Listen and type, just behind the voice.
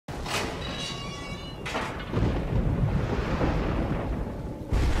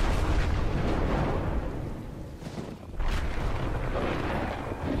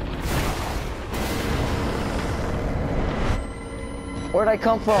Where'd I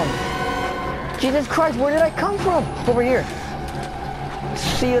come from? Jesus Christ, where did I come from? Over here.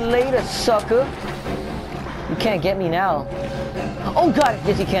 See you later, sucker. You can't get me now. Oh god,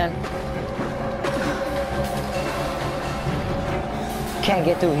 yes you can. Can't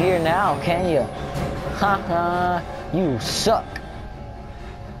get through here now, can you? Haha, you suck.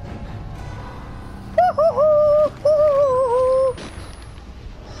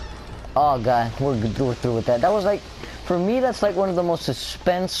 Oh god, we're through with that. That was like, for me, that's like one of the most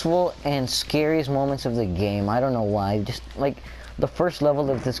suspenseful and scariest moments of the game. I don't know why. Just like the first level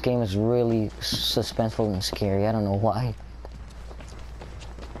of this game is really suspenseful and scary. I don't know why.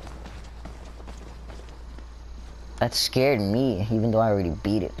 That scared me, even though I already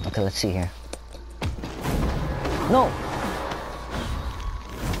beat it. Okay, let's see here. No!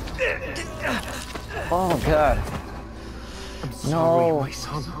 Oh god. I'm sorry, No. my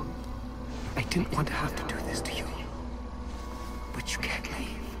son. I didn't want to have to do this to you. But you can't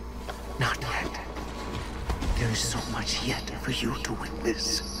leave. Not yet. There is so much yet for you to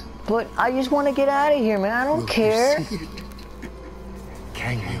witness. But I just want to get out of here, man. I don't Will care. you see it?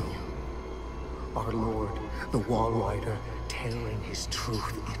 Can you? Our Lord, the Wall Rider, tearing his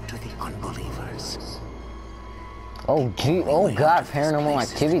truth into the unbelievers. Oh gee, oh god, paranormal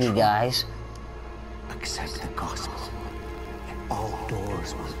activity, guys. Accept the gospel, and all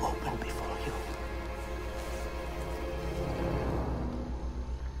doors will open before you.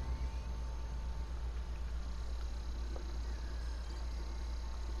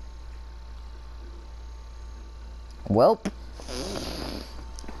 Welp.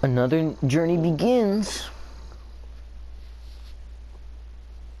 Another journey begins.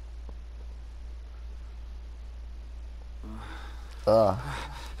 Ugh.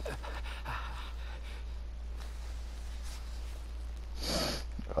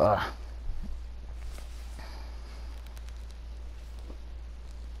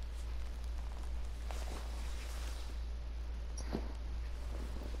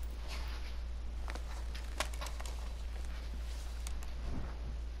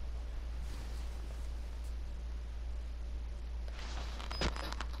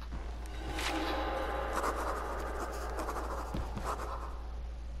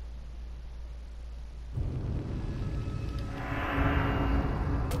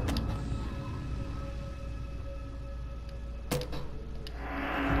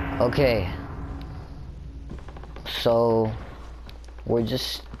 Okay. So we're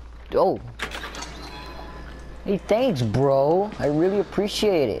just oh. Hey, thanks, bro. I really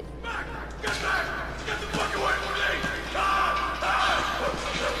appreciate it. Get back! Get the fuck away from me!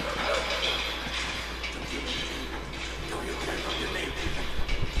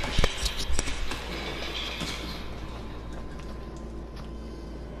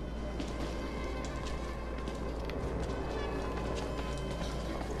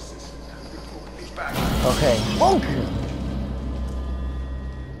 Okay. Oh.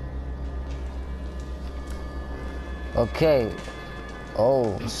 Okay.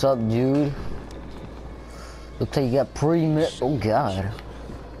 Oh, what's up, dude? Looks like you got pre-met. Oh god.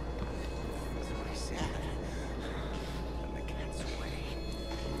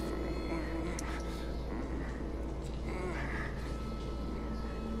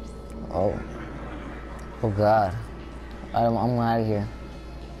 Oh. Oh god. I'm out of here.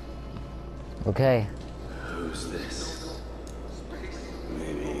 Okay. Who's this?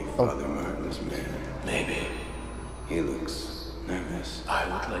 Maybe Father Martin's man. Maybe. He looks nervous. I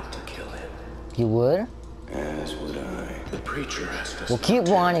would like to kill him. You would? As would I. The preacher asked us. Well, keep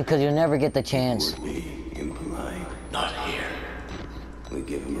running, because you'll never get the chance. Would be impolite. Not here. We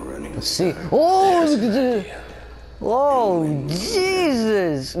give him a running. Let's see. Oh, look at this. Whoa,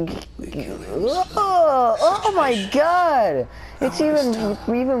 Jesus! Oh my God! It's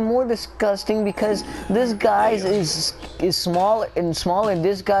even more disgusting because this guy is small and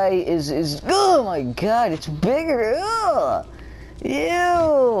this guy is oh my God! It's bigger. Ugh.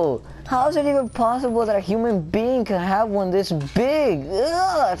 Ew! How is it even possible that a human being can have one this big?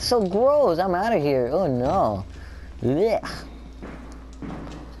 Ugh! It's so gross. I'm out of here. Oh no! Blech.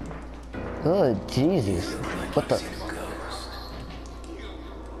 Oh Jesus! What the?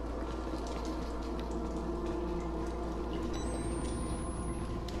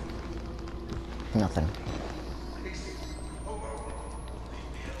 Nothing.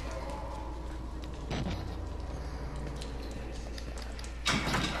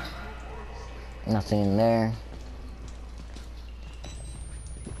 Nothing in there.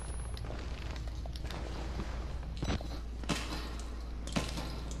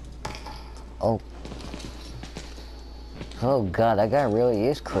 Oh. Oh God, that guy really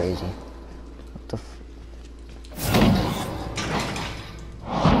is crazy. What the f—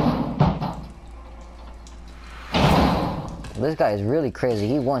 This guy is really crazy.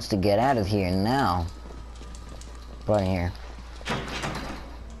 He wants to get out of here now. Right here.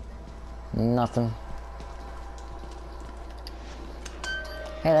 Nothing.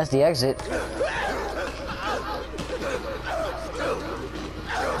 Hey, that's the exit.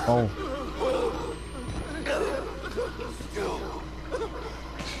 Oh.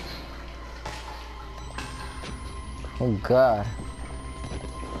 Oh God.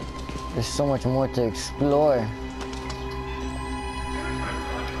 There's so much more to explore.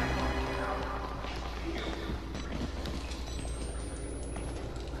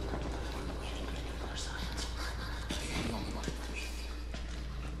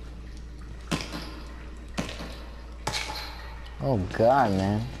 Oh God,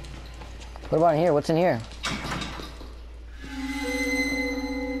 man. What about in here? What's in here?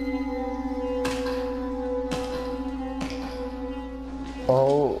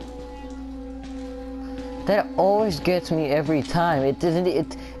 Oh. That always gets me every time.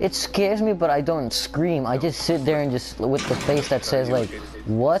 It scares me, but I don't scream. I just sit there and just with the face that says like,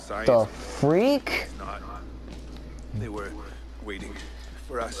 what the freak? They were waiting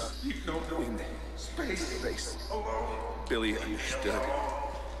for us in space. Billy understood.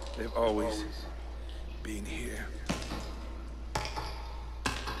 They've always been here.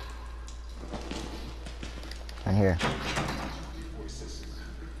 I'm here.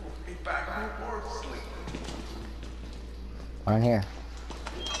 What in here?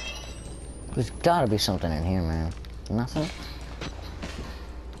 There's gotta be something in here, man. Nothing?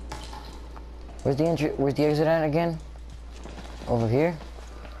 Where's the exit at again? Over here?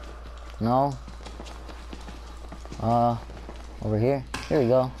 No. Over here? Here we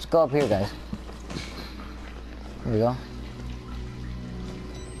go. Let's go up here, guys. Here we go.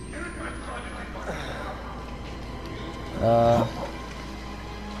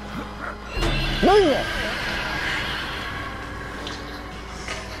 Move it!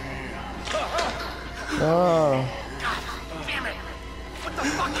 Oh. God damn it! What the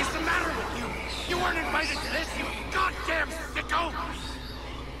fuck is the matter with you? You weren't invited to this, you goddamn sicko!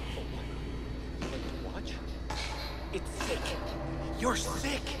 Watch. It's sick. You're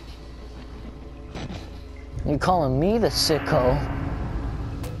sick. You calling me the sicko?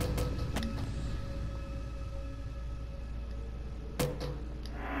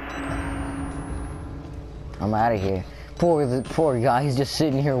 I'm out of here. Poor guy, he's just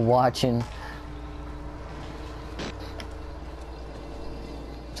sitting here watching.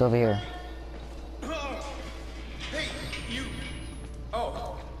 It's over here. Hey, you.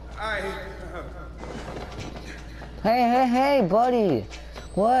 Oh, Hey, buddy.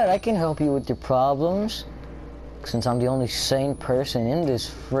 What? I can help you with your problems. Since I'm the only sane person in this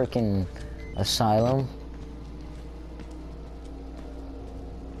frickin' asylum.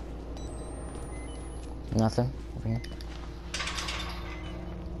 Nothing over here.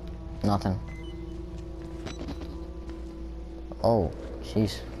 Nothing. Oh,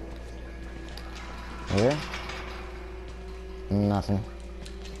 jeez. Here? Nothing.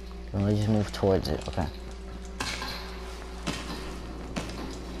 Let me just move towards it. Okay.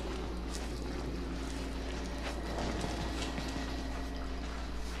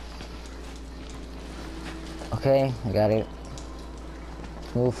 Okay, I got it.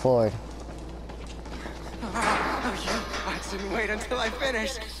 Let's move forward. I didn't wait until I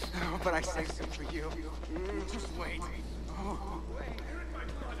finished. Oh, but I saved some for you. Just wait.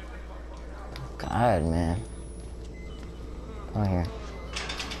 God, man. Oh, here.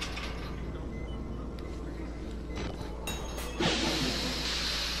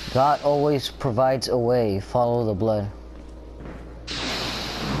 God always provides a way. Follow the blood.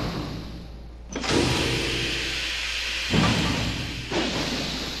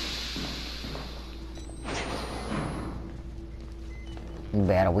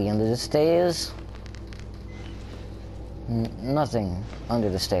 Bad, are we under the stairs? Nothing under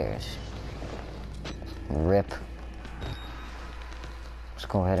the stairs. Rip. Let's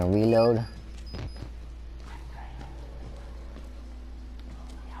go ahead and reload.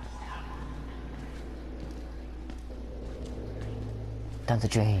 Down the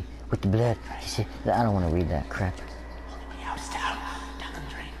drain with the blood. See, I don't want to read that crap.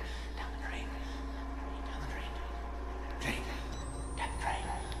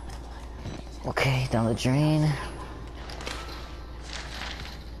 Okay, down the drain.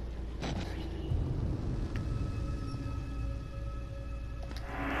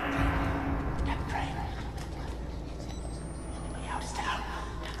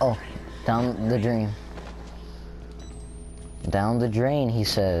 Oh, down the drain. Down the drain, he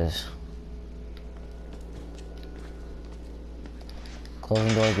says.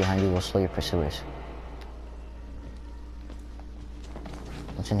 Closing doors behind you will slow your pursuers.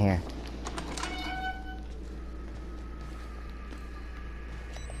 What's in here?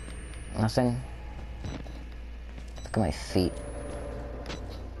 Nothing. Look at my feet.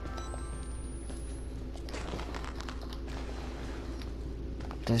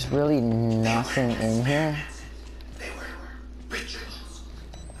 There's really nothing in here. They were rituals.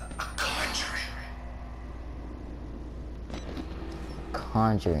 A conjuring.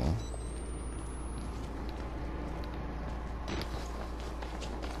 Conjuring.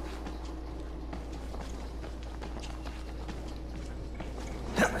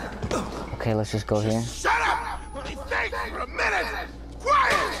 Okay, let's just go here. Shut up! Let me think for a minute!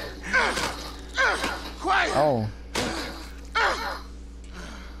 Quiet! Quiet! Oh.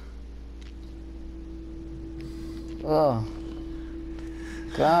 Oh.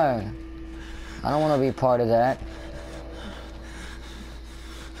 God. I don't want to be part of that.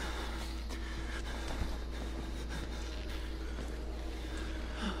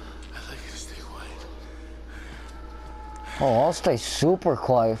 I'd like you to stay quiet. Oh, I'll stay super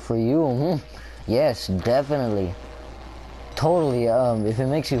quiet for you. Yes, definitely. Totally. If it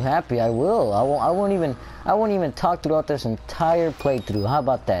makes you happy, I will. I won't even talk throughout this entire playthrough. How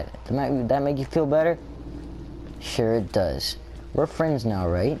about that? Does that make you feel better? Sure it does. We're friends now,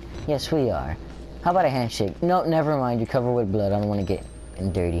 right? Yes, we are. How about a handshake? No, never mind. You're covered with blood. I don't want to get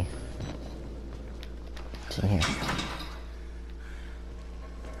dirty. What's in here?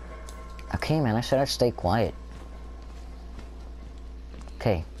 Okay, man. I said I'd stay quiet.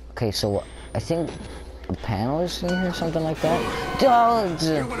 Okay. Okay, so I think a panel is in here, something like that.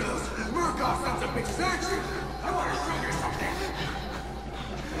 You're one of those Murkoff sons of bitches, aren't you? I want to show you something.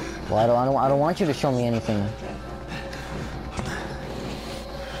 Well, I don't want you to show me anything.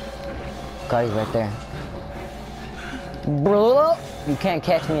 God, he's right there. Bro, you can't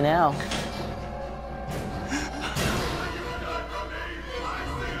catch me now.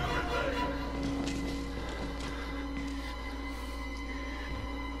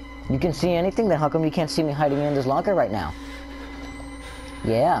 You can see anything? Then how come you can't see me hiding in this locker right now?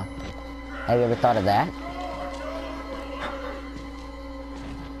 Yeah. Have you ever thought of that?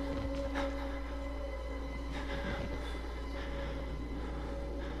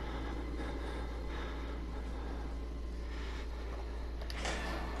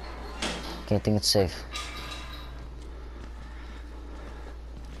 Okay, I think it's safe.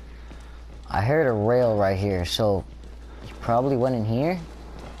 I heard a rail right here, so he probably went in here.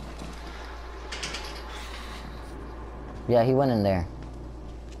 Yeah, he went in there.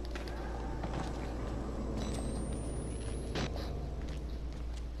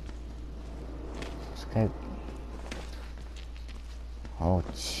 Okay. Oh,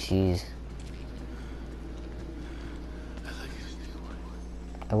 jeez.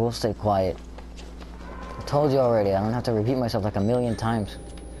 I will stay quiet. I told you already. I don't have to repeat myself like a million times.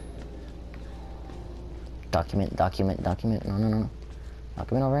 Document, document, document. No, no, no.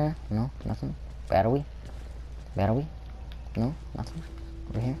 Document over here? No, nothing. Battery? Battery? No, nothing.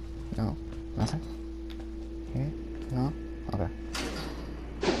 Over here? No, nothing. Here? No? Okay.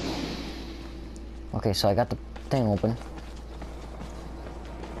 Okay, so I got the thing open.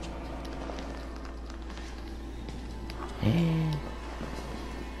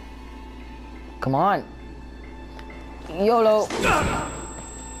 Come on. YOLO.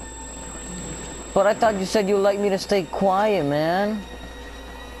 But I thought you said you'd like me to stay quiet, man.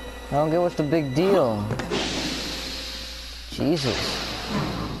 I don't get what's the big deal. Jesus.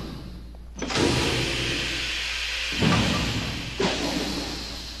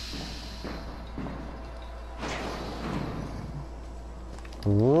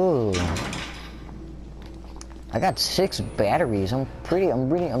 Ooh. I got 6 batteries. I'm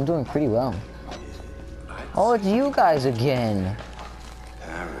doing pretty well. Oh, it's you guys again.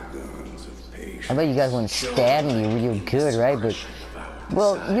 I bet you guys want to stab me real good, right? But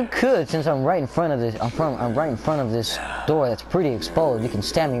well, you could, since I'm right in front of this. I'm right in front of this door that's pretty exposed. You can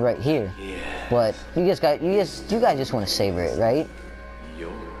stab me right you guys just want to savor it, right?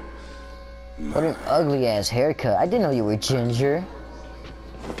 What an ugly ass haircut. I didn't know you were ginger.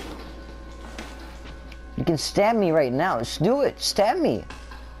 You can stab me right now. Just do it. Stab me.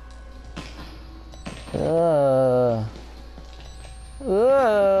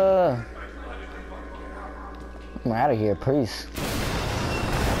 I'm out of here, peace.